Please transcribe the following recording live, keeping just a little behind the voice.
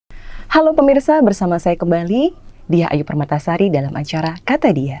Halo pemirsa, bersama saya kembali, Dia Ayu Permatasari dalam acara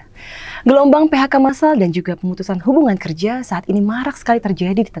KATADIA. Gelombang PHK massal dan juga pemutusan hubungan kerja saat ini marak sekali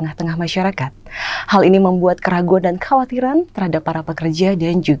terjadi di tengah-tengah masyarakat. Hal ini membuat keraguan dan kekhawatiran terhadap para pekerja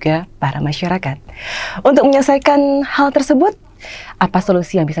dan juga para masyarakat. Untuk menyelesaikan hal tersebut, apa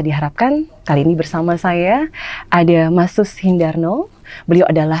solusi yang bisa diharapkan? Kali ini bersama saya ada Mas Sus Hindarno. Beliau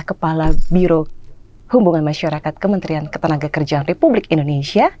adalah Kepala Biro Hubungan Masyarakat Kementerian Ketenagakerjaan Republik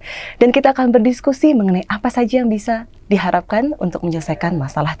Indonesia, dan kita akan berdiskusi mengenai apa saja yang bisa diharapkan untuk menyelesaikan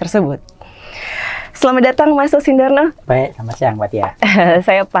masalah tersebut. Selamat datang Mas Sus Hindarno. Baik, selamat siang Mbak Tia.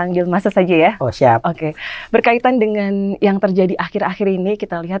 Saya panggil Mas Sus saja ya. Oh siap. Oke, berkaitan dengan yang terjadi akhir-akhir ini,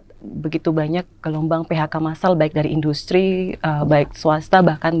 kita lihat begitu banyak gelombang PHK massal baik dari industri, baik swasta,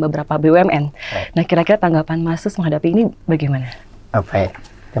 bahkan beberapa BUMN. Baik. Nah, kira-kira tanggapan Mas Sus menghadapi ini bagaimana? Oh, baik,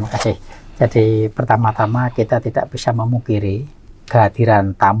 terima kasih. Jadi pertama-tama kita tidak bisa memungkiri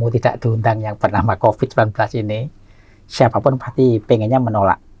kehadiran tamu tidak diundang yang bernama COVID-19 ini. Siapapun pasti pengennya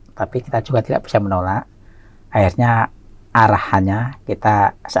menolak, tapi kita juga tidak bisa menolak. Akhirnya arahannya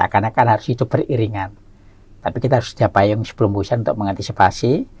kita seakan-akan harus hidup beriringan. Tapi kita harus sedia payung sebelum hujan untuk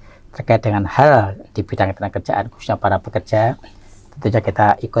mengantisipasi terkait dengan hal di bidang ketenagakerjaan khususnya para pekerja. Tentunya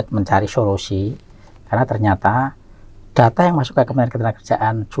kita ikut mencari solusi, karena ternyata data yang masuk ke Kementerian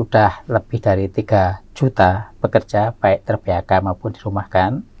Ketenagakerjaan sudah lebih dari 3 juta pekerja, baik ter-PHK maupun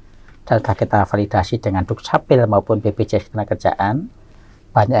dirumahkan. Dan telah kita validasi dengan Dukcapil maupun BPJS Ketenagakerjaan,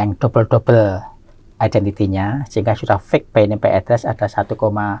 banyak yang double-double identitinya, sehingga sudah fake PNP address ada 1,7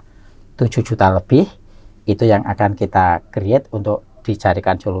 juta lebih. Itu yang akan kita create untuk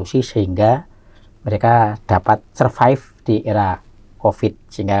dicarikan solusi sehingga mereka dapat survive di era COVID,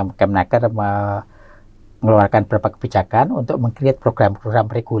 sehingga Kemenaker mengeluarkan beberapa kebijakan untuk meng-create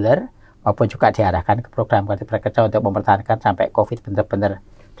program-program reguler maupun juga diarahkan ke program kerja untuk mempertahankan sampai COVID benar-benar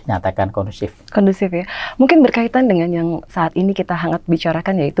dinyatakan kondusif. Kondusif ya. Mungkin berkaitan dengan yang saat ini kita hangat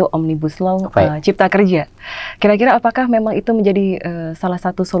bicarakan, yaitu Omnibus Law Cipta Kerja. Kira-kira apakah memang itu menjadi salah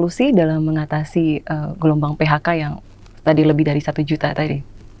satu solusi dalam mengatasi gelombang PHK yang tadi lebih dari 1 juta tadi?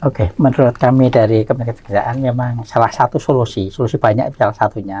 Oke, menurut kami dari Kementerian Ketenagakerjaan memang salah satu solusi banyak, salah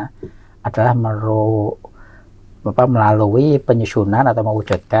satunya adalah melalui penyusunan atau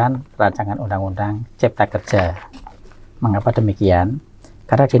mewujudkan rancangan undang-undang Cipta Kerja. Mengapa demikian?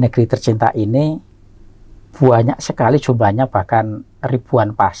 Karena di negeri tercinta ini banyak sekali jumlahnya, bahkan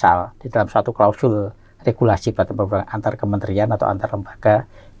ribuan pasal di dalam suatu klausul regulasi antar kementerian atau antar lembaga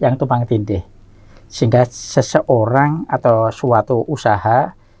yang tumpang tindih, sehingga seseorang atau suatu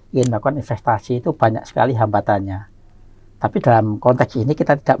usaha ingin melakukan investasi itu banyak sekali hambatannya. Tapi dalam konteks ini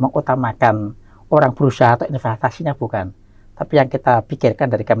kita tidak mengutamakan orang berusaha atau investasinya, bukan. Tapi yang kita pikirkan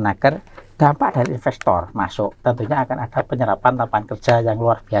dari Kemenaker, dampak dari investor masuk, tentunya akan ada penyerapan lapangan kerja yang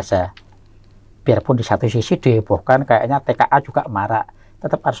luar biasa. Biarpun di satu sisi dihebohkan, kayaknya TKA juga marak,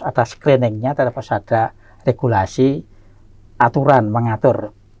 tetap harus ada screeningnya, tetap harus ada regulasi, aturan mengatur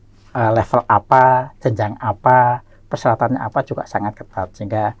level apa, jenjang apa, persyaratannya apa juga sangat ketat.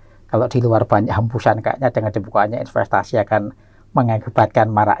 Sehingga kalau di luar banyak hembusan, kayaknya dengan dibukanya investasi akan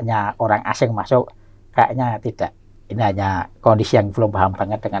mengakibatkan maraknya orang asing masuk, kayaknya tidak. Ini hanya kondisi yang belum paham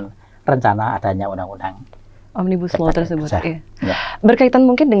banget dengan rencana adanya undang-undang Omnibus Law tersebut. Ya. Berkaitan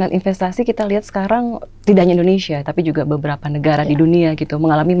mungkin dengan investasi, kita lihat sekarang tidak hanya Indonesia, tapi juga beberapa negara di dunia gitu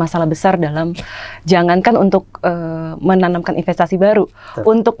mengalami masalah besar dalam, jangankan untuk menanamkan investasi baru,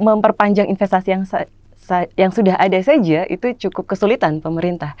 untuk memperpanjang investasi yang sudah ada saja itu cukup kesulitan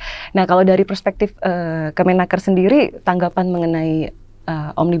pemerintah. Nah, kalau dari perspektif Kemenaker sendiri, tanggapan mengenai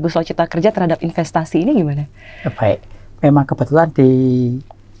Omnibus Law Cipta Kerja terhadap investasi ini gimana? Baik, memang kebetulan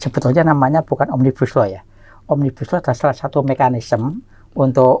sebetulnya namanya bukan Omnibus Law ya. Omnibus Law adalah salah satu mekanisme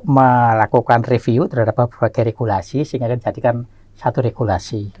untuk melakukan review terhadap berbagai regulasi sehingga dijadikan satu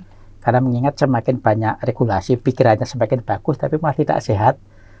regulasi. Karena mengingat semakin banyak regulasi, pikirannya semakin bagus, tapi malah tidak sehat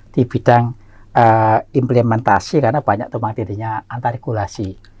di bidang implementasi karena banyak tumpang tindihnya antar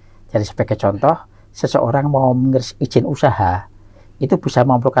regulasi. Jadi sebagai contoh, seseorang mau mengurus izin usaha itu bisa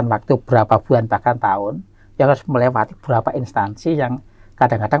memerlukan waktu berapa bulan bahkan tahun, yang harus melewati beberapa instansi yang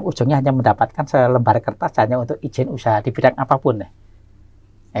kadang-kadang ujungnya hanya mendapatkan selembar kertas hanya untuk izin usaha di bidang apapun.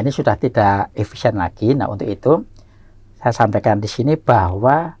 Nah, ini sudah tidak efisien lagi. Nah, untuk itu saya sampaikan di sini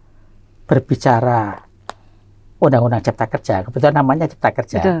bahwa berbicara Undang-Undang Cipta Kerja, kebetulan namanya Cipta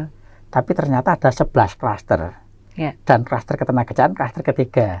Kerja. Betul. Tapi ternyata ada 11 klaster, dan klaster ketenagakerjaan klaster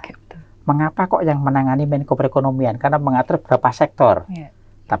ketiga. Mengapa kok yang menangani Menko Perekonomian? Karena mengatur beberapa sektor.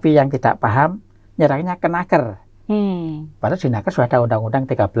 Tapi yang tidak paham, nyerangnya ke Naker. Padahal di Naker sudah ada Undang-Undang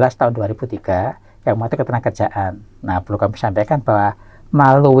 13 tahun 2003 yang mengatur ketenagakerjaan. Nah, perlu kami sampaikan bahwa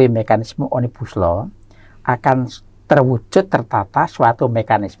melalui mekanisme omnibus law akan terwujud tertata suatu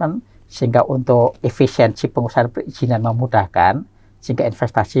mekanisme sehingga untuk efisiensi pengusahaan perizinan memudahkan, sehingga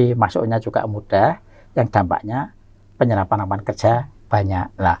investasi masuknya juga mudah, yang dampaknya penyerapan lapangan kerja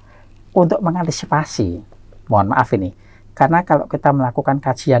banyak. Nah, untuk mengantisipasi, mohon maaf ini, karena kalau kita melakukan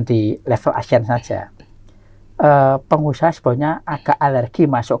kajian di level ASEAN saja, pengusaha sebenarnya agak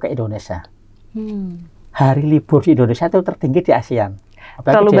alergi masuk ke Indonesia. Hari libur di Indonesia itu tertinggi di ASEAN.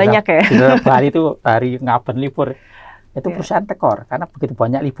 Terlalu banyak ya? Di hari itu hari ngaben libur. Itu perusahaan tekor, karena begitu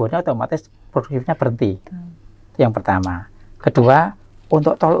banyak liburnya otomatis produktifnya berhenti. Itu yang pertama. Kedua,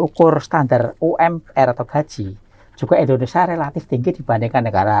 untuk tol ukur standar UMR atau gaji, juga Indonesia relatif tinggi dibandingkan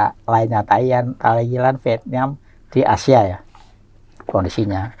negara lainnya, Thailand, Vietnam, di Asia ya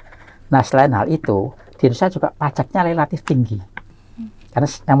kondisinya. Nah, selain hal itu, di Indonesia juga pajaknya relatif tinggi.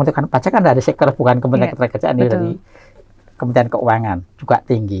 Karena yang menentukan pajak kan dari sektor, bukan Kementerian Ketenagakerjaan, dari Kementerian Keuangan juga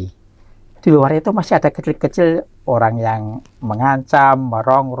tinggi. Di luar itu masih ada kecil-kecil orang yang mengancam,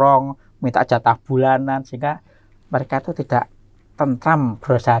 merongrong, minta jatah bulanan, sehingga mereka itu tidak tentram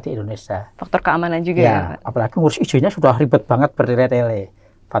berusaha di Indonesia. Faktor keamanan juga ya, Pak? Apalagi ngurus izinnya sudah ribet banget, bertele-tele.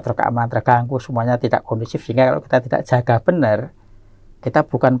 Faktor keamanan terganggu, semuanya tidak kondusif, sehingga kalau kita tidak jaga benar, kita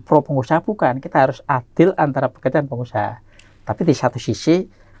bukan pro pengusaha, bukan. Kita harus adil antara pekerja dan pengusaha. Tapi di satu sisi,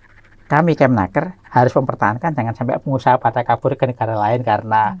 kami Kemenaker harus mempertahankan jangan sampai pengusaha pada kabur ke negara lain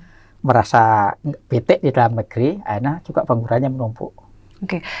karena merasa bete di dalam negeri, akhirnya juga penggunaannya menumpuk.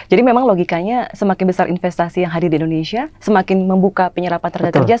 Oke, jadi memang logikanya semakin besar investasi yang hadir di Indonesia, semakin membuka penyerapan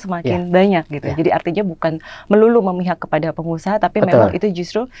tenaga kerja semakin banyak gitu. Jadi artinya bukan melulu memihak kepada pengusaha, tapi memang itu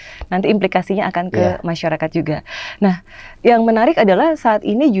justru nanti implikasinya akan ke masyarakat juga. Nah, yang menarik adalah saat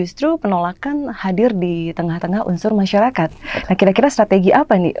ini justru penolakan hadir di tengah-tengah unsur masyarakat. Nah, kira-kira strategi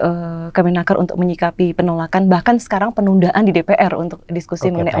apa nih Kemenaker untuk menyikapi penolakan, bahkan sekarang penundaan di DPR untuk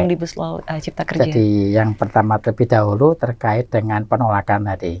diskusi mengenai Omnibus Law Cipta Kerja? Jadi yang pertama terlebih dahulu terkait dengan penolakan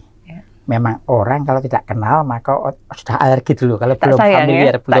tadi. Memang orang kalau tidak kenal maka sudah alergi dulu. Kalau belum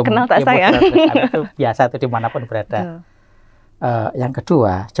familiar, belum kenal, tak sayang. Itu biasa itu dimanapun berada. Yang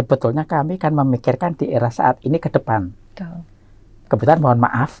kedua, sebetulnya kami kan memikirkan di era saat ini ke depan. Kebetulan mohon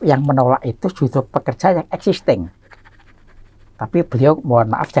maaf, yang menolak itu justru pekerja yang existing. Tapi beliau mohon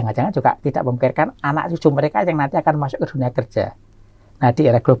maaf jangan-jangan juga tidak memikirkan anak cucu mereka yang nanti akan masuk ke dunia kerja. Nah, di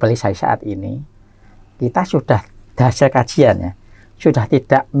era globalisasi saat ini kita sudah hasil kajiannya sudah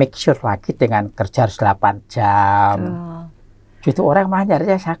tidak make sure lagi dengan kerja harus 8 jam. Justru orang malah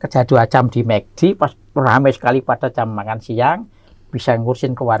nyarinya saya kerja 2 jam di McD, pas ramai sekali pada jam makan siang, bisa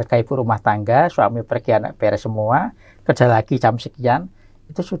ngurusin keluarga, ibu rumah tangga, suami pergi, anak beres semua, kerja lagi jam sekian,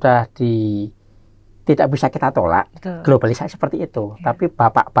 itu sudah tidak bisa kita tolak. Globalisasi seperti itu. Tapi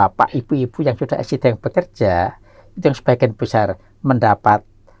bapak-bapak, ibu-ibu yang sudah sedang bekerja, itu yang sebagian besar mendapat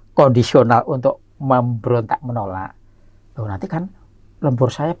kondisional untuk memberontak menolak. Loh, nanti kan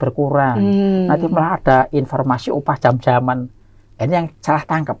lembur saya berkurang, nanti malah ada informasi upah jam-jaman. Ini yang salah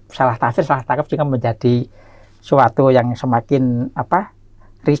tangkap, salah tafsir, salah tangkap sehingga menjadi suatu yang semakin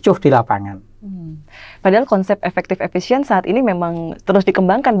ricuh di lapangan. Padahal konsep efektif efisien saat ini memang terus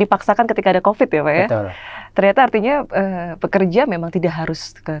dikembangkan, dipaksakan ketika ada COVID ya Pak ya. Betul. Ternyata artinya pekerja memang tidak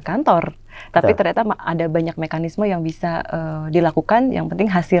harus ke kantor, tapi ternyata ada banyak mekanisme yang bisa dilakukan, yang penting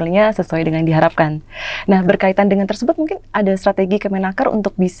hasilnya sesuai dengan diharapkan. Nah, berkaitan dengan tersebut mungkin ada strategi Kemenaker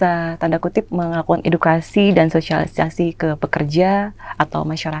untuk bisa tanda kutip melakukan edukasi dan sosialisasi ke pekerja atau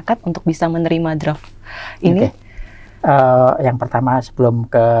masyarakat untuk bisa menerima draft ini. Yang pertama sebelum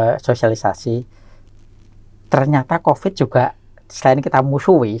ke sosialisasi, ternyata COVID juga selain kita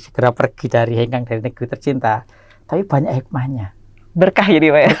musuhi, segera pergi dari hengkang dari negeri tercinta, tapi banyak hikmahnya. Berkah jadi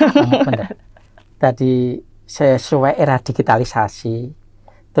Pak ya? Benar. Tadi sesuai era digitalisasi,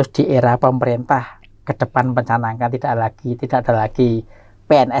 terus di era pemerintah ke depan mencanangkan tidak ada lagi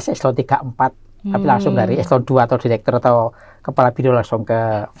PNS eselon 3, 4, tapi langsung dari eselon 2 atau direktur atau kepala biro langsung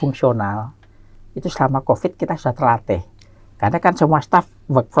ke fungsional. Itu selama COVID kita sudah terlatih. Karena kan semua staff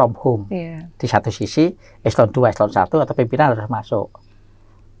work from home. Di satu sisi, eselon 2, eselon 1 atau pimpinan harus masuk.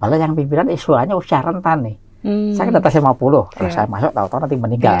 Lalu yang pimpinan istilahnya usia rentan nih. Saya kan atas 50, kalau saya masuk tahu-tahu nanti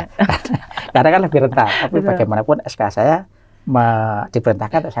meninggal. Karena kan lebih rentan. Tapi bagaimanapun SK saya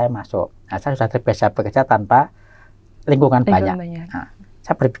diperintahkan untuk saya masuk. Nah, saya sudah terbiasa bekerja tanpa lingkungan banyak. Nah,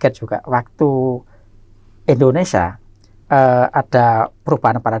 saya berpikir juga, waktu Indonesia ada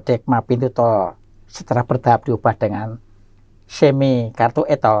perubahan paradigma pintu tol setelah bertahap diubah dengan semi kartu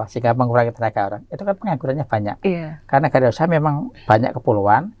etol sehingga mengurangi tenaga orang, itu kan penganggurannya banyak. Karena negara saya memang banyak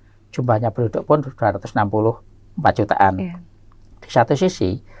kepulauan, jumlahnya penduduk pun 264 jutaan. Di satu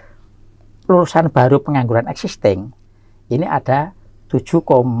sisi, lulusan baru pengangguran existing ini ada 7,05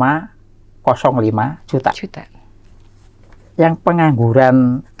 juta. Yang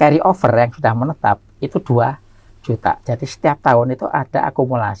pengangguran carry over yang sudah menetap itu 2 juta. Jadi setiap tahun itu ada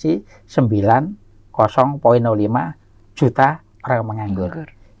akumulasi 9,05 juta orang menganggur.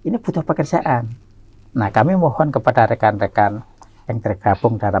 Ini butuh pekerjaan. Nah, kami mohon kepada rekan-rekan yang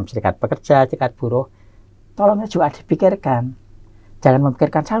tergabung dalam serikat pekerja, serikat buruh, tolongnya juga dipikirkan. Jangan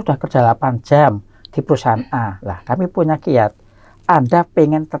memikirkan saya sudah kerja 8 jam di perusahaan A. Lah, kami punya kiat. Anda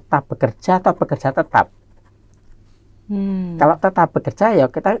pengen tetap bekerja atau bekerja tetap? Kalau tetap bekerja,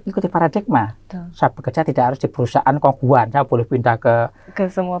 ya kita ikuti paradigma. Saya bekerja tidak harus di perusahaan kongguan. Saya boleh pindah ke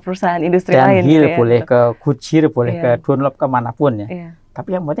semua perusahaan industri lain. Hill, boleh ke Goodyear, boleh ke Dunlop, kemanapun ya.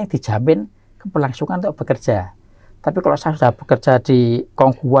 Tapi yang penting dijamin keberlangsungan untuk bekerja. Tapi kalau saya sudah bekerja di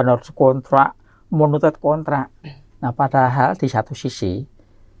kongguan harus kontrak, menuntut kontrak. Nah, padahal di satu sisi,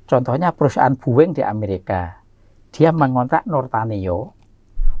 contohnya perusahaan Boeing di Amerika, dia mengontrak Nortanio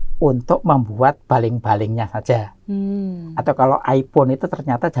untuk membuat baling-balingnya saja. Atau kalau iPhone itu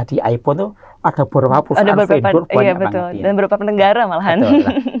ternyata jadi iPhone itu ada beberapa perusahaan vendor banyak banget. Dan beberapa penegara malahan. Betul,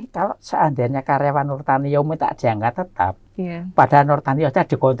 nah, kalau seandainya karyawan Nortanio minta diangkat tetap, pada Nortanio saja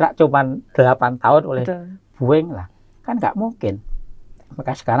dikontrak cuma 8 tahun oleh Boeing lah, kan nggak mungkin.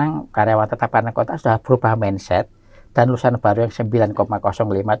 Maka sekarang karyawan tetap karena kontrak sudah berubah mindset, dan lulusan baru yang 9,05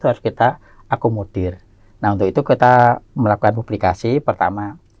 itu harus kita akomodir. Nah, untuk itu kita melakukan publikasi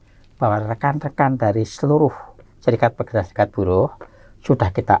pertama, bahwa rekan-rekan dari seluruh serikat pekerja, serikat buruh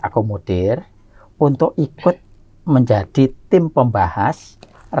sudah kita akomodir untuk ikut menjadi tim pembahas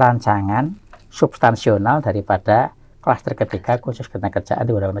rancangan substansional daripada klaster ketiga khusus ketenagakerjaan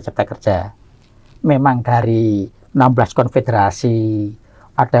di Undang-Undang Cipta Kerja. Memang dari 16 konfederasi,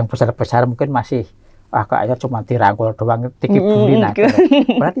 ada yang besar-besar mungkin masih kayaknya cuma dirangkul doang, dikibulin.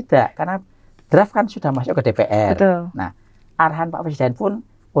 Berarti tidak, karena draft kan sudah masuk ke DPR. Nah, arahan Pak Presiden pun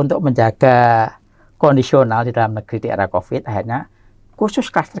untuk menjaga kondisional di dalam negeri di era COVID, akhirnya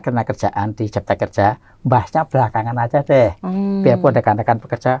khusus klaster ketenagakerjaan di Cipta Kerja, bahasnya belakangan aja deh. Biarpun rekan-rekan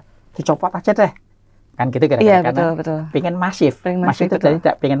pekerja dicopot aja deh. Kan gitu kira-kira, karena pengen masif. Masif itu jadi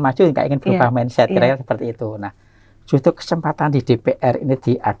tidak pengen maju, nggak ingin berubah mindset, kira-kira seperti itu. Nah, justru kesempatan di DPR ini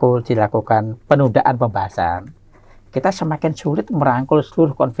dilakukan penundaan pembahasan. Kita semakin sulit merangkul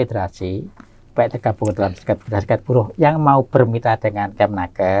seluruh konfederasi, baik tergabung dalam serikat buruh yang mau bermitra dengan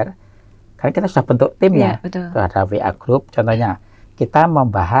Kemenaker, karena kita sudah bentuk tim ya, sudah ada WA Group. Contohnya kita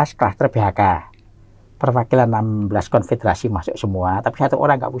membahas klaster BHK, perwakilan 16 konfederasi masuk semua, tapi satu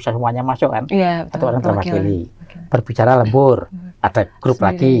orang nggak bisa semuanya masuk kan, satu orang terwakili. Berbicara lembur, ada grup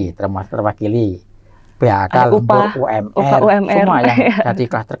lagi terwakili, BHK, lembur, UMR, semua yang dari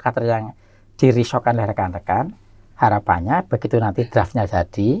klaster-klaster yang dirisaukan oleh rekan-rekan. Harapannya begitu nanti draftnya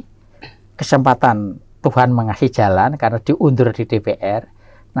jadi, kesempatan Tuhan mengasih jalan karena diundur di DPR,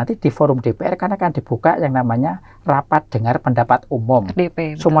 nanti di forum DPR kan akan dibuka yang namanya rapat dengar pendapat umum.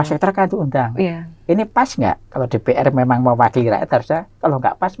 Semua sektor kan diundang. Ini pas nggak? Kalau DPR memang mewakili rakyat, harusnya kalau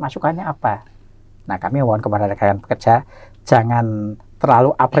nggak pas masukannya apa? Nah, kami mohon kepada rekan pekerja, jangan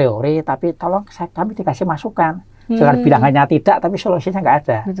terlalu a priori, tapi tolong kami dikasih masukan. Jangan bilang hanya tidak, tapi solusinya nggak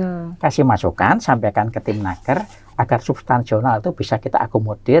ada. Kasih masukan, sampaikan ke tim Naker, agar substansional itu bisa kita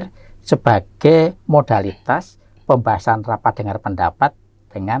akomodir sebagai modalitas pembahasan rapat dengar pendapat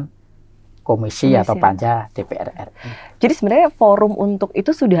dengan komisi atau panja DPR RI. Jadi sebenarnya forum untuk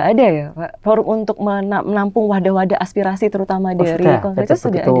itu sudah ada ya, Pak? Forum untuk menampung wadah-wadah aspirasi terutama dari konflik itu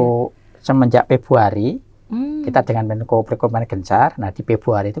sudah ada. Semenjak Februari, kita dengan Menko Perekonomian gencar. Nah, di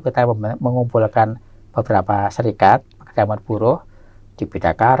Februari itu kita mengumpulkan beberapa serikat pekerja buruh di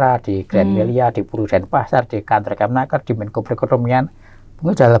Bidakara, di Grand Melia, di Buruh Denpasar, di kantor Kemenaker, di Menko Perekonomian.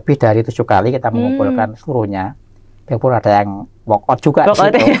 Mungkin sudah lebih dari 7 kali kita mengumpulkan seluruhnya. Biarpun ada yang walk out juga di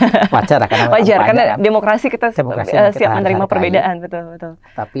situ. Wajar karena demokrasi kita siap menerima perbedaan, betul.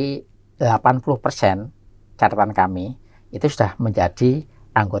 Tapi 80% catatan kami itu sudah menjadi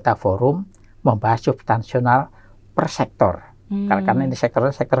anggota forum membahas substansional per sektor. Karena ini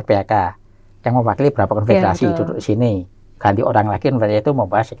sektor BHK yang mewakili berapa konfederasi duduk di sini. Ganti orang lagi itu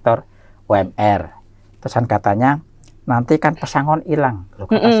membahas sektor UMR. Terus katanya nanti kan pesangon hilang,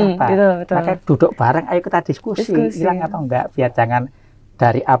 kata siapa? Maka duduk bareng, ayo kita diskusi. Hilang atau enggak, biar jangan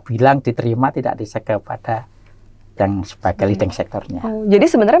dari A bilang diterima tidak disegel pada yang sebagai leading sektornya. Jadi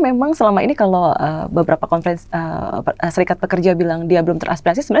sebenarnya memang selama ini kalau beberapa konferensi serikat pekerja bilang dia belum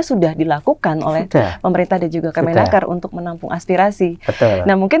teraspirasi, sebenarnya sudah dilakukan oleh pemerintah dan juga Kemenaker untuk menampung aspirasi.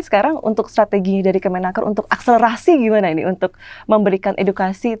 Nah, mungkin sekarang untuk strategi dari Kemenaker untuk akselerasi gimana ini untuk memberikan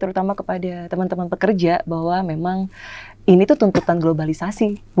edukasi terutama kepada teman-teman pekerja bahwa memang ini tuh tuntutan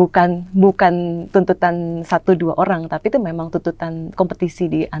globalisasi, bukan tuntutan 1-2 orang, tapi itu memang tuntutan kompetisi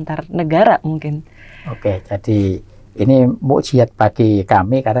di antar negara mungkin. Oke, jadi ini mukjizat bagi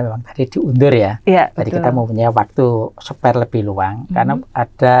kami karena memang tadi diundur ya. Iya, jadi betul. kita mempunyai waktu spare lebih luang karena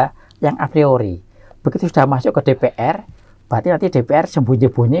ada yang a priori. Begitu sudah masuk ke DPR, berarti nanti DPR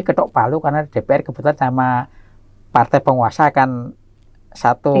sembunyi-bunyi ketok palu karena DPR kebetulan sama partai penguasa akan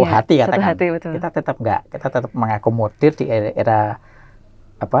satu hati katakan. Satu hati, betul. Kita tetap enggak, kita tetap mengakomodir di era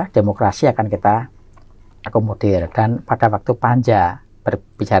demokrasi akan kita akomodir. Dan pada waktu panja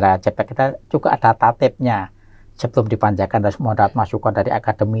berbicara CPK kita juga ada tatipnya. Sebelum dipanjakan harus mendapat masukan dari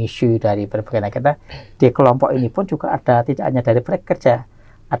akademisi, dari berbagai kita di kelompok ini pun juga ada, tidak hanya dari pekerja,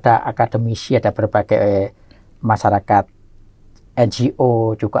 ada akademisi, ada berbagai masyarakat,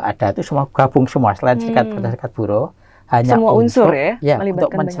 NGO juga ada, itu semua gabung semua selain serikat buruh. Hanya semua unsur ya,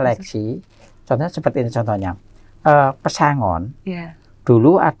 untuk menseleksi. Contohnya seperti ini contohnya. Pesangon.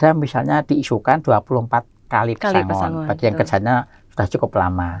 Dulu ada misalnya diisukan 24 kali pesangon. Bagian kerjanya sudah cukup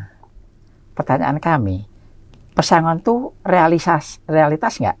lama. Pertanyaan kami, pesangon tuh realitas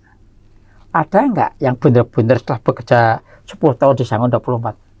nggak? Ada nggak yang benar-benar setelah bekerja 10 tahun disangon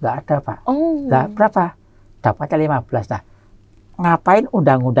 24? Nggak ada, Pak. Nah, berapa? Dapatnya 15. Nah, ngapain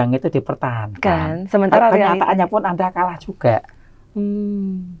undang-undang itu dipertahankan? Sementara kenyataannya pun Anda kalah juga.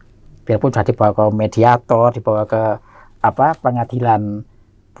 Biarpun sudah dibawa ke mediator, dibawa ke pengadilan,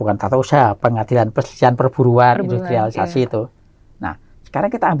 bukan tata usaha, pengadilan perselisihan perburuan industrialisasi itu. Nah, sekarang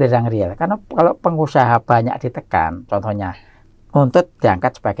kita ambil yang real. Karena kalau pengusaha banyak ditekan, contohnya nuntut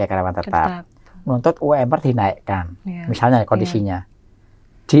diangkat sebagai karyawan tetap, nuntut UMR dinaikkan, misalnya kondisinya.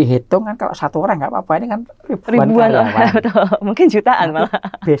 Dihitung kan kalau satu orang nggak apa-apa, ini kan ribuan karyawan. Betul. Mungkin jutaan malah.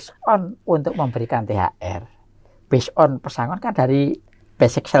 Based on untuk memberikan THR, based on pesangon kan dari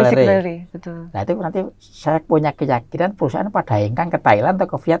basic salary. Betul. Nah itu nanti saya punya keyakinan perusahaan pada hengkang ke Thailand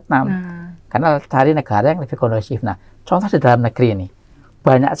atau ke Vietnam, karena cari negara yang lebih kondusif. Nah contoh di dalam negeri ini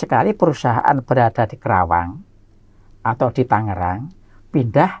banyak sekali perusahaan berada di Kerawang atau di Tangerang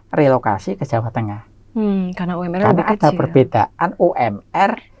pindah relokasi ke Jawa Tengah. Karena UMR karena lebih ada kecil. perbedaan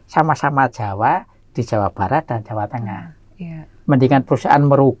UMR sama-sama Jawa di Jawa Barat dan Jawa Tengah. Mendingan perusahaan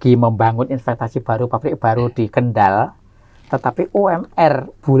merugi membangun investasi baru, pabrik baru di Kendal, tetapi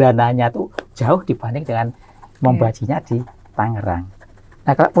UMR bulanannya tuh jauh dibanding dengan membajinya di Tangerang.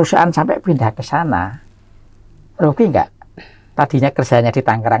 Nah kalau perusahaan sampai pindah ke sana, rugi nggak? Tadinya kerjanya di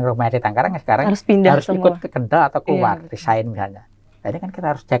Tangerang, rumahnya di Tangerang, sekarang harus ikut ke Kendal atau keluar, resign misalnya. Nah, ini kan kita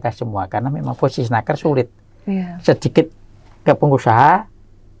harus jaga semua karena memang posisi naker sulit. Sedikit ke pengusaha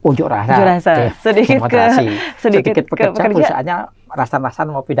unjuk rasa. Sedikit ke pekerja, perusahaannya rasa-rasan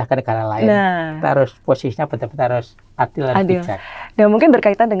mau pindah ke negara lain. Kita harus posisinya betul-betul harus adil dan bijak. Dan mungkin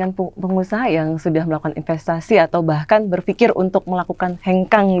berkaitan dengan pengusaha yang sudah melakukan investasi atau bahkan berpikir untuk melakukan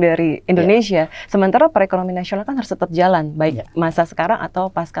hengkang dari Indonesia. Sementara perekonomian nasional kan harus tetap jalan, baik masa sekarang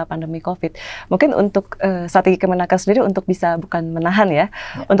atau pasca pandemi COVID. Mungkin untuk strategi Kemenaker sendiri untuk bisa bukan menahan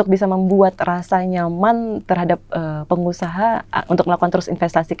untuk bisa membuat rasa nyaman terhadap pengusaha untuk melakukan terus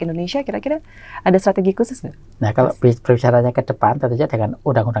investasi ke Indonesia, kira-kira ada strategi khusus nggak? Nah kalau berbicaranya ke depan, tentunya dengan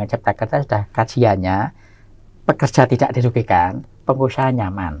Undang-Undang Cipta Kerja sudah kajiannya, pekerja tidak dirugikan, pengusaha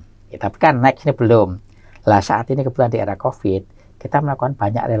nyaman. Tapi kan next ini belum. Lah saat ini kebetulan di era COVID, kita melakukan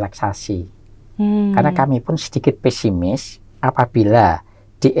banyak relaksasi. Karena kami pun sedikit pesimis apabila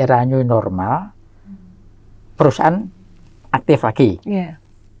di era new normal, perusahaan aktif lagi.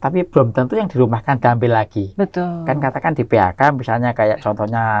 Tapi belum tentu yang dirumahkan diambil lagi. Betul. Kan katakan di PHK misalnya kayak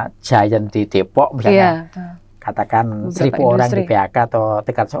contohnya Giant di Depok misalnya. Katakan 1.000 orang di PHK atau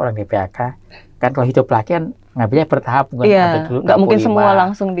 300 orang di PHK. Kan kalau hidup lagi kan ngambilnya bertahap. Nggak mungkin semua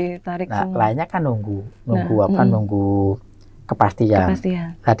langsung ditarik. Nah, lainnya kan nunggu kepastian.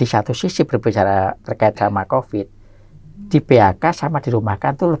 Nah, di satu sisi berbicara terkait sama COVID, di PHK sama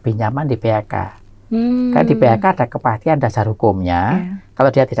dirumahkan tuh lebih nyaman di PHK. Kan di PHK ada kepastian dasar hukumnya.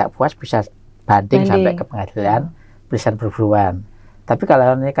 Kalau dia tidak puas bisa banding sampai ke pengadilan perselisihan perburuan. Tapi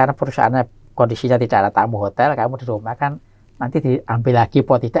kalau ini karena perusahaannya kondisinya tidak ada tamu hotel, kamu di rumah kan nanti diambil lagi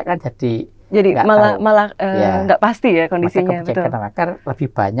atau tidak kan jadi malah nggak pasti ya kondisinya. Maka Kemenaker lebih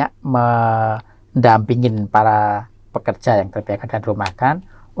banyak mendampingin para pekerja yang ter-PHK dan dirumahkan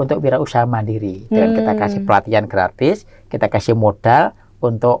untuk wirausaha mandiri. Dengan kita kasih pelatihan gratis, kita kasih modal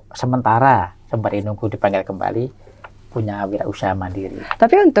untuk sementara sembari nunggu dipanggil kembali punya wirausaha mandiri.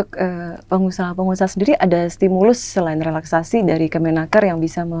 Tapi untuk pengusaha-pengusaha sendiri ada stimulus selain relaksasi dari Kemenaker yang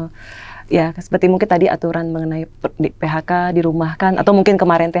bisa seperti mungkin tadi aturan mengenai PHK dirumahkan atau mungkin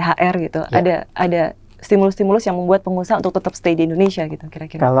kemarin THR gitu. Ada stimulus-stimulus yang membuat pengusaha untuk tetap stay di Indonesia gitu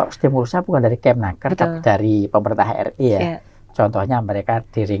kira-kira? Kalau stimulusnya bukan dari Kemenaker, Betul. tapi dari pemerintah RI ya. Iya. Contohnya mereka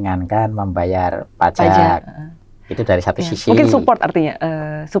diringankan membayar pajak. Pajak. Itu dari satu Iya. sisi. Mungkin support artinya,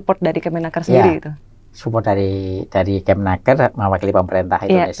 support dari Kemenaker sendiri itu. Support dari Kemenaker mewakili pemerintah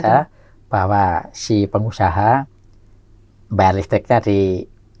Indonesia bahwa si pengusaha bayar listriknya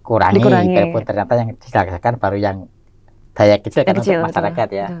dikurangi. Walaupun ternyata yang dilaksanakan baru yang daya kecil kan untuk masyarakat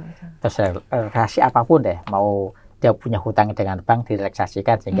ya. Betul. Terus relasi apapun deh, mau dia punya hutang dengan bank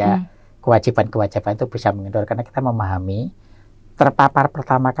direlaksasikan sehingga kewajiban-kewajiban itu bisa mengendor, karena kita memahami terpapar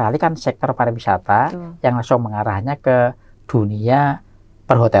pertama kali kan sektor pariwisata yang langsung mengarahnya ke dunia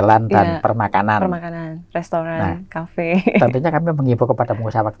perhotelan dan permakanan, restoran, kafe. Tentunya kami mengimbau kepada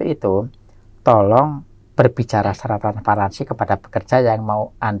pengusaha waktu itu, tolong berbicara secara transparansi kepada pekerja yang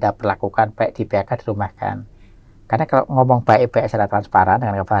mau Anda perlakukan baik di PHK dirumahkan. Karena kalau ngomong baik-baik secara transparan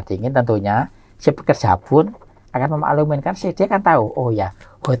dengan kepala dingin, tentunya si pekerja pun akan memaklumi, kan dia kan tahu, oh ya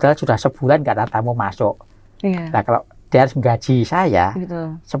hotel sudah sebulan nggak ada tamu masuk. Nah kalau dia harus menggaji saya,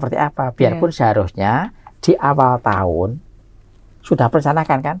 seperti apa? Biarpun seharusnya di awal tahun sudah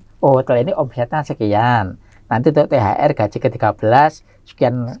perencanakan kan, oh hotel ini omsetnya sekian, nanti untuk THR gaji ke-13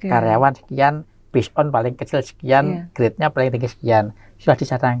 sekian karyawan sekian, based on paling kecil sekian, grade-nya paling tinggi sekian, sudah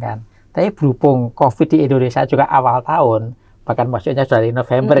dicanangkan. Tapi berhubung COVID di Indonesia juga awal tahun, bahkan maksudnya sudah dari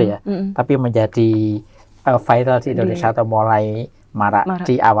November tapi menjadi viral di Indonesia atau mulai marak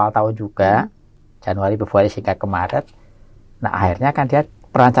di awal tahun juga, Januari, Februari hingga ke Maret. Nah akhirnya kan dia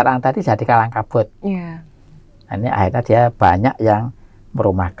perencanaan tadi jadi kalang kabut. Nah, ini akhirnya dia banyak yang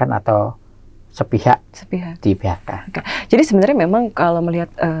merumahkan atau sepihak di PHK. Jadi sebenarnya memang kalau melihat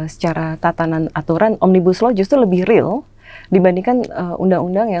secara tatanan aturan Omnibus Law justru lebih real dibandingkan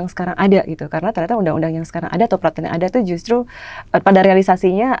undang-undang yang sekarang ada gitu, karena ternyata undang-undang yang sekarang ada atau peraturan yang ada itu justru pada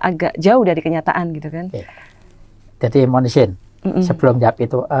realisasinya agak jauh dari kenyataan gitu kan. Jadi mohon izin sebelum jawab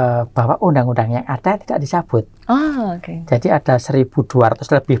itu bahwa undang-undang yang ada tidak dicabut. Jadi ada 1.200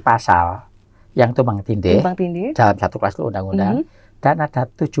 lebih pasal yang tumbang tindih dalam satu kelas undang-undang. Dan ada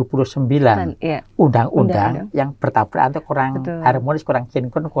 79 undang-undang yang bertabrakan itu kurang harmonis, kurang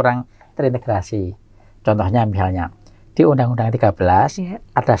sinkron, kurang terintegrasi. Contohnya misalnya di Undang-Undang 13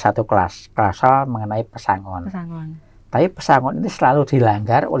 ada satu pasal mengenai pesangon. Tapi pesangon ini selalu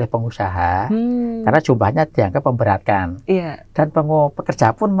dilanggar oleh pengusaha karena jumlahnya dianggap memberatkan. Dan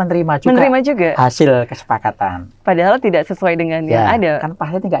pekerja pun menerima juga hasil kesepakatan. Padahal tidak sesuai dengan yang ada. Kan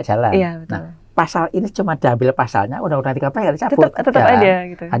pasalnya tidak jalan. Nah, pasal ini cuma diambil pasalnya, Undang-Undang 13 yang dicabut. Tetap ada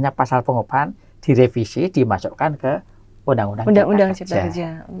gitu. Hanya pasal pengupahan direvisi, dimasukkan ke Undang-Undang Cipta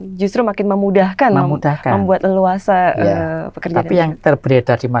Kerja. Justru makin memudahkan. Membuat leluasa pekerjaan. Tapi yang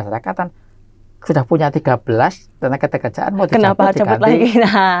terberedar di masyarakat kan sudah punya 13 tenaga kerjaan, mau kenapa cabut lagi?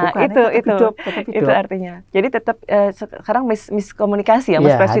 Nah, bukan, itu artinya. Jadi tetap sekarang miskomunikasi ya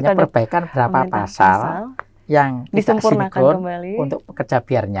Mas Presiden. Hanya perbaikan berapa pasal yang disempurnakan kembali untuk pekerja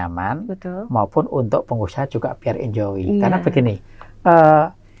biar nyaman, maupun untuk pengusaha juga biar enjoy. Karena begini,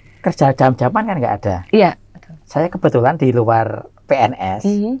 kerja jam-jaman kan nggak ada. Saya kebetulan di luar PNS,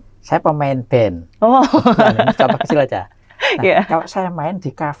 saya pemain band. Ini contoh kecil aja. Nah, kalau saya main di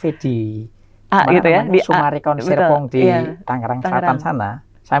kafe di di Sumarikon Serpong di Tangerang Selatan sana,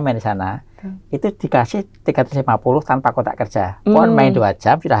 saya main di sana, itu dikasih 350 tanpa kotak kerja. Main 2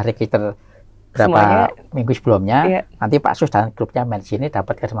 jam sudah register berapa minggu sebelumnya, nanti Pak Sus dan grupnya main sini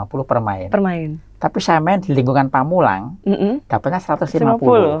dapat ke 50 per main. Tapi saya main di lingkungan Pamulang, dapatnya 150.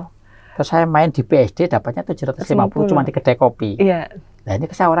 Terus saya main di BSD dapatnya 750 cuma di kedai kopi. Nah ini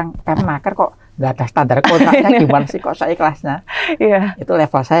saya orang Kemenaker kok nggak ada standar kontraknya, gimana sih kok saya ikhlasnya? Itu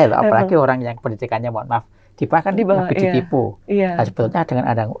level saya loh, apalagi orang yang pendidikannya mohon maaf di bawah kan lebih ditipu. Nah, sebetulnya dengan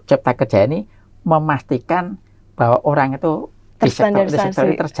ada Cipta Kerja ini memastikan bahwa orang itu bisa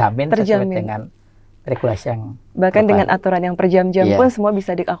terjamin sesuai dengan regulasi yang bahkan dengan aturan yang per jam-jam pun semua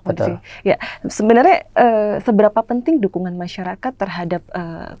bisa diakomodasi. Sebenarnya seberapa penting dukungan masyarakat terhadap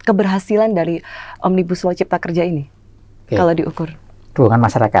keberhasilan dari Omnibus Law Cipta Kerja ini? Kalau diukur dukungan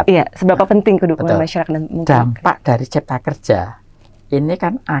masyarakat. Seberapa penting dukungan masyarakat dan dampak dari Cipta Kerja ini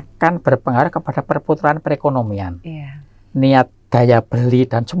kan akan berpengaruh kepada perputaran perekonomian. Niat daya beli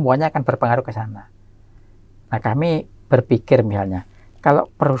dan semuanya akan berpengaruh ke sana. Nah, kami berpikir misalnya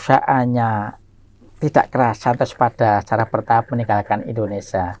kalau perusahaannya tidak kerasan terus pada secara bertahap meninggalkan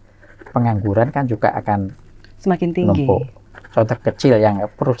Indonesia, pengangguran kan juga akan semakin tinggi. Numpuk. Contoh kecil yang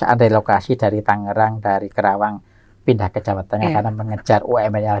perusahaan relokasi dari Tangerang, dari Kerawang pindah ke Jawa Tengah karena mengejar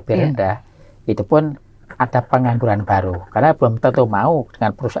UMR yang lebih rendah, itu pun ada pengangguran baru. Karena belum tentu mau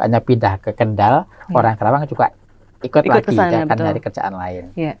dengan perusahaannya pindah ke Kendal, orang Kerawang juga ikut lagi kesana, akan dari kerjaan lain.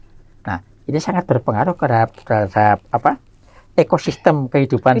 Nah, ini sangat berpengaruh terhadap ekosistem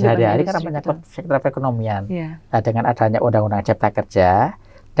kehidupan sehari-hari karena menyangkut sektor perekonomian. Nah, dengan adanya Undang-Undang Cipta Kerja,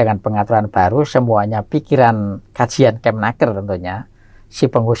 dengan pengaturan baru, semuanya pikiran kajian Kemenaker tentunya, si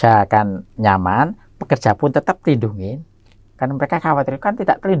pengusaha akan nyaman, pekerja pun tetap dilindungi. Karena mereka khawatir kan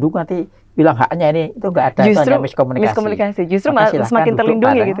tidak terlindungi, nanti bilang haknya ini itu nggak ada, justru itu hanya miskomunikasi. Justru semakin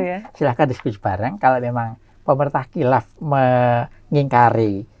terlindungi bareng, gitu ya. Silahkan diskusi bareng. Kalau memang pemerintah khilaf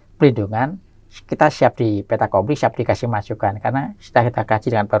mengingkari pelindungan, kita siap di peta kompli, siap dikasih masukan. Karena setelah kita kaji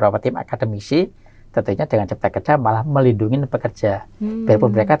dengan beberapa tim akademisi, tentunya dengan Cipta Kerja malah melindungi pekerja.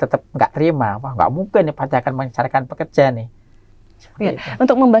 Biarpun mereka tetap nggak terima, wah nggak mungkin nih pasti akan menyengsarakan pekerja nih. Ya,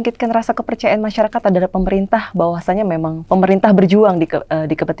 untuk membangkitkan rasa kepercayaan masyarakat terhadap pemerintah, bahwasanya memang pemerintah berjuang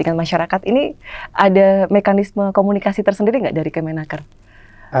di kepentingan masyarakat ini, ada mekanisme komunikasi tersendiri nggak dari Kemenaker?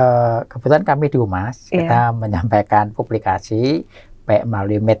 Kebetulan kami di Humas, kita menyampaikan publikasi baik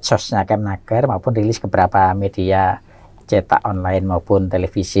melalui medsosnya Kemenaker maupun rilis ke beberapa media cetak online maupun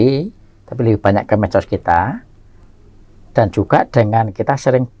televisi, tapi lebih banyak ke medsos kita. Dan juga dengan kita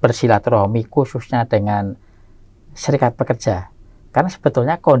sering bersilaturahmi khususnya dengan serikat pekerja. Karena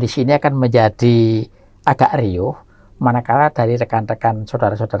sebetulnya kondisi ini akan menjadi agak riuh manakala dari rekan-rekan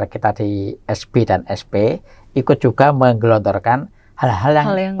saudara-saudara kita di SB dan SP ikut juga menggelontorkan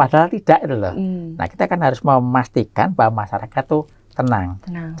hal-hal yang padahal tidak itu loh. Nah, kita kan harus memastikan bahwa masyarakat tuh tenang.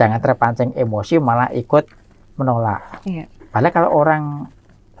 Jangan terpancing emosi malah ikut menolak. Padahal kalau orang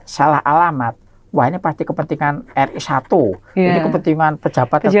salah alamat, wah ini pasti kepentingan RI1, ini kepentingan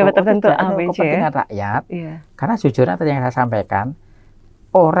pejabat tertentu, ini kepentingan rakyat. Karena jujurnya tadi yang saya sampaikan,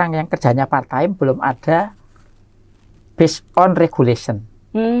 orang yang kerjanya part-time belum ada based on regulation.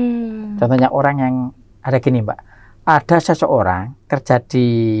 Contohnya orang yang ada gini Mbak, ada seseorang kerja di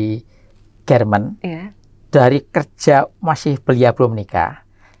Jerman, dari kerja masih belia belum nikah,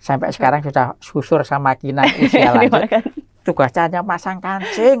 sampai sekarang sudah susur sama kinang usia lanjut, tugasnya hanya masang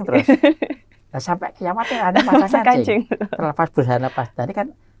kancing terus. Nah, sampai kiamat hanya masang kancing. Terlepas berusaha lepas. Tadi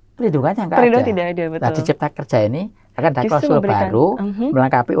kan pelindungannya nggak ada. Tidak ada, betul. Nah, di Cipta Kerja ini akan ada klausul baru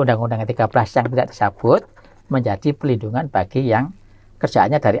melengkapi Undang-Undang 13 yang tidak disebut menjadi pelindungan bagi yang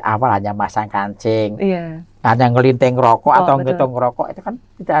kerjaannya dari awal hanya masang kancing, hanya ngelinting rokok atau ngitung rokok, itu kan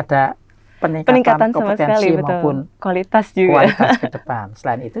tidak ada peningkatan kompetensi sekali, maupun kualitas juga. Kualitas ke depan.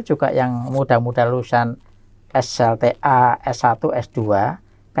 Selain itu juga yang muda-muda lulusan SLTA, S1, S2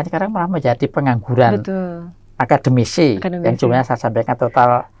 kan sekarang malah menjadi pengangguran akademisi yang jumlahnya saya sampaikan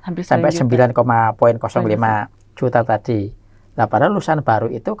total sampai 9,05 juta tadi. Nah, padahal lulusan baru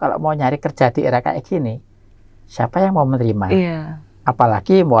itu kalau mau nyari kerja di era kayak gini, siapa yang mau menerima?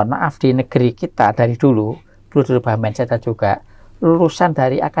 Apalagi mohon maaf di negeri kita dari dulu berubah mindset juga, lulusan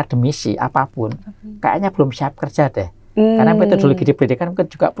dari akademisi apapun kayaknya belum siap kerja deh. Karena metodologi di pendidikan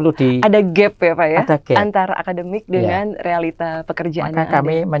mungkin juga perlu ada gap ya Pak ya, ada gap antara akademik dengan realita pekerjaan. Maka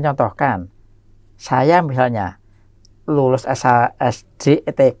kami menyontohkan, saya misalnya lulus SD,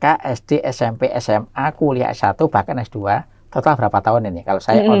 TK, SD, SMP, SMA, kuliah S1, bahkan S2, total berapa tahun ini? Kalau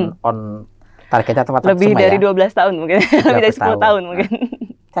saya on targetnya tepat lebih dari 12 tahun mungkin, lebih dari 10 tahun mungkin.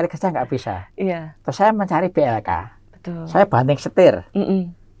 Cari kerja nggak bisa. Terus saya mencari BLK. Saya banting setir.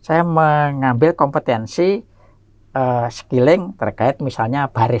 Saya mengambil kompetensi skilling terkait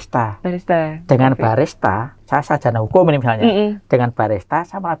misalnya barista. Dengan barista, saya sarjana hukum ini misalnya. Dengan barista,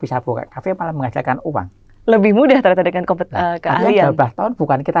 saya malah bisa buka kafe, malah menghasilkan uang. Lebih mudah ternyata dengan keahlian. 12 tahun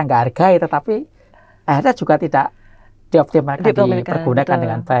bukan kita nggak hargai, tetapi akhirnya juga tidak dioptimalkan, dipergunakan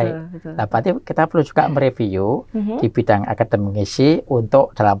dengan baik. Nah, berarti kita perlu juga mereview di bidang akademisi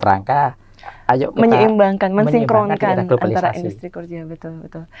untuk dalam rangka ayo kita menyeimbangkan, mensinkronkan antara industri kerja, betul.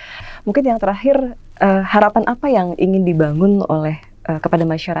 Mungkin yang terakhir, harapan apa yang ingin dibangun oleh kepada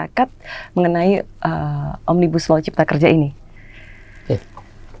masyarakat mengenai Omnibus Law Cipta Kerja ini?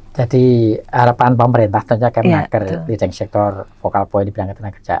 Jadi harapan pemerintah tentunya Kemenaker di sektor vokal point di bidang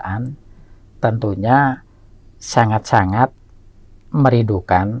ketenagakerjaan tentunya sangat-sangat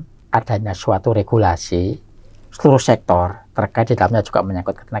merindukan adanya suatu regulasi seluruh sektor terkait di dalamnya juga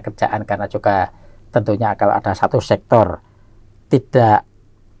menyangkut ketenagakerjaan, karena juga tentunya kalau ada satu sektor tidak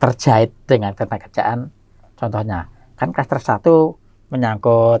terjait dengan ketenagakerjaan, contohnya kan klaster 1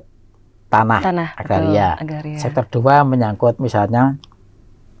 menyangkut tanah agraria. Sektor 2 menyangkut misalnya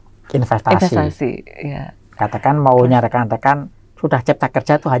investasi. Katakan maunya rekan-rekan sudah Cipta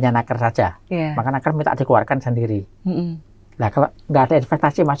Kerja itu hanya naker saja, maka naker minta dikeluarkan sendiri. Nah, kalau nggak ada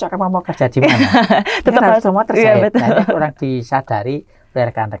investasi masuk, kamu mau kerja di mana? Tetap harus semua terkait. Nah, ini kurang disadari oleh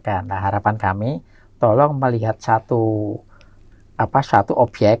rekan-rekan. Nah, harapan kami tolong melihat satu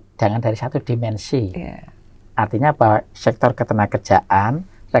objek jangan dari satu dimensi. Artinya bahwa sektor ketenagakerjaan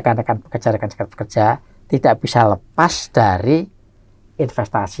rekan-rekan pekerja tidak bisa lepas dari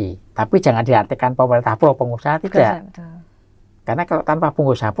investasi. Tapi jangan diartikan pemerintah pro pengusaha, tidak. Betul. Karena kalau tanpa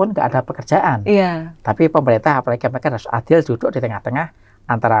pengusaha pun nggak ada pekerjaan. Iya. Tapi pemerintah, apalagi Kemenaker, harus adil, duduk di tengah-tengah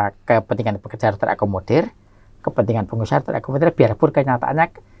antara kepentingan pekerja harus terakomodir, kepentingan pengusaha harus terakomodir, biarpun kenyataannya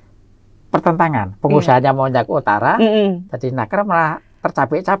pertentangan. Pengusahanya mau ke utara, jadi naker malah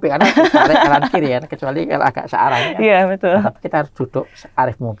tercapek-capek karena tarik kanan kiri kan, kecuali kalau agak searahnya. Iya, betul. Nah, tapi kita harus duduk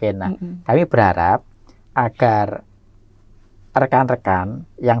searif mungkin. Nah, kami berharap agar rekan-rekan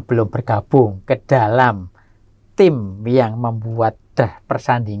yang belum bergabung ke dalam tim yang membuat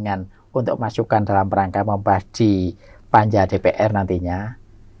persandingan untuk masukan dalam rangka membahas di panja DPR nantinya,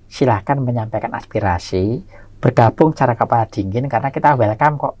 silahkan menyampaikan aspirasi, bergabung secara kepala dingin, karena kita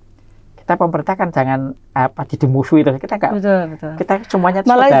welcome kok. Kita pemerintah kan jangan dimusuhi itu, kita nggak, betul. kita semuanya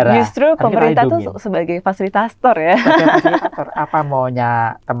malah saudara. Justru pemerintah tuh sebagai fasilitator ya. Sebagai fasilitator, apa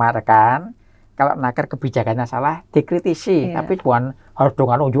maunya teman rekan, kalau naker kebijakannya salah dikritisi, tapi bukan harus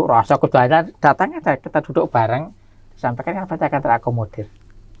dengan unjuk rasa keduanya, datang aja kita duduk bareng, sampaikan yang pasti akan terakomodir.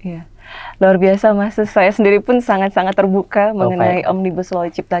 Iya, luar biasa Mas. Saya sendiri pun sangat-sangat terbuka mengenai Omnibus Law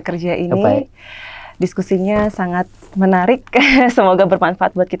Cipta Kerja ini. Diskusinya sangat menarik. Semoga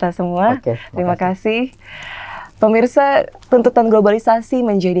bermanfaat buat kita semua. Terima kasih. Pemirsa, tuntutan globalisasi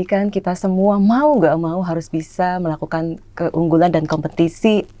menjadikan kita semua mau gak mau harus bisa melakukan keunggulan dan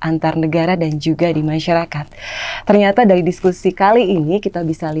kompetisi antar negara dan juga di masyarakat. Ternyata dari diskusi kali ini kita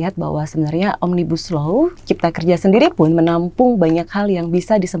bisa lihat bahwa sebenarnya Omnibus Law Cipta Kerja sendiri pun menampung banyak hal yang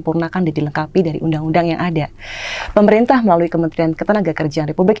bisa disempurnakan dan dilengkapi dari undang-undang yang ada. Pemerintah melalui Kementerian Ketenagakerjaan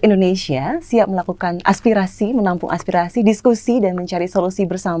Republik Indonesia siap melakukan aspirasi, menampung aspirasi, diskusi dan mencari solusi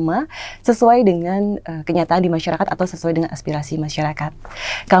bersama sesuai dengan kenyataan di masyarakat atau sesuai dengan aspirasi masyarakat.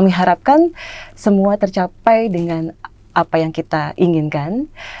 Kami harapkan semua tercapai dengan apa yang kita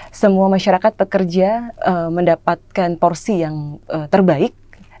inginkan. Semua masyarakat pekerja mendapatkan porsi yang terbaik.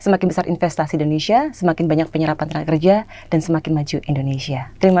 Semakin besar investasi Indonesia, semakin banyak penyerapan tenaga kerja, dan semakin maju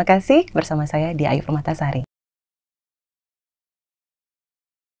Indonesia. Terima kasih, bersama saya Dia Ayu Permatasari.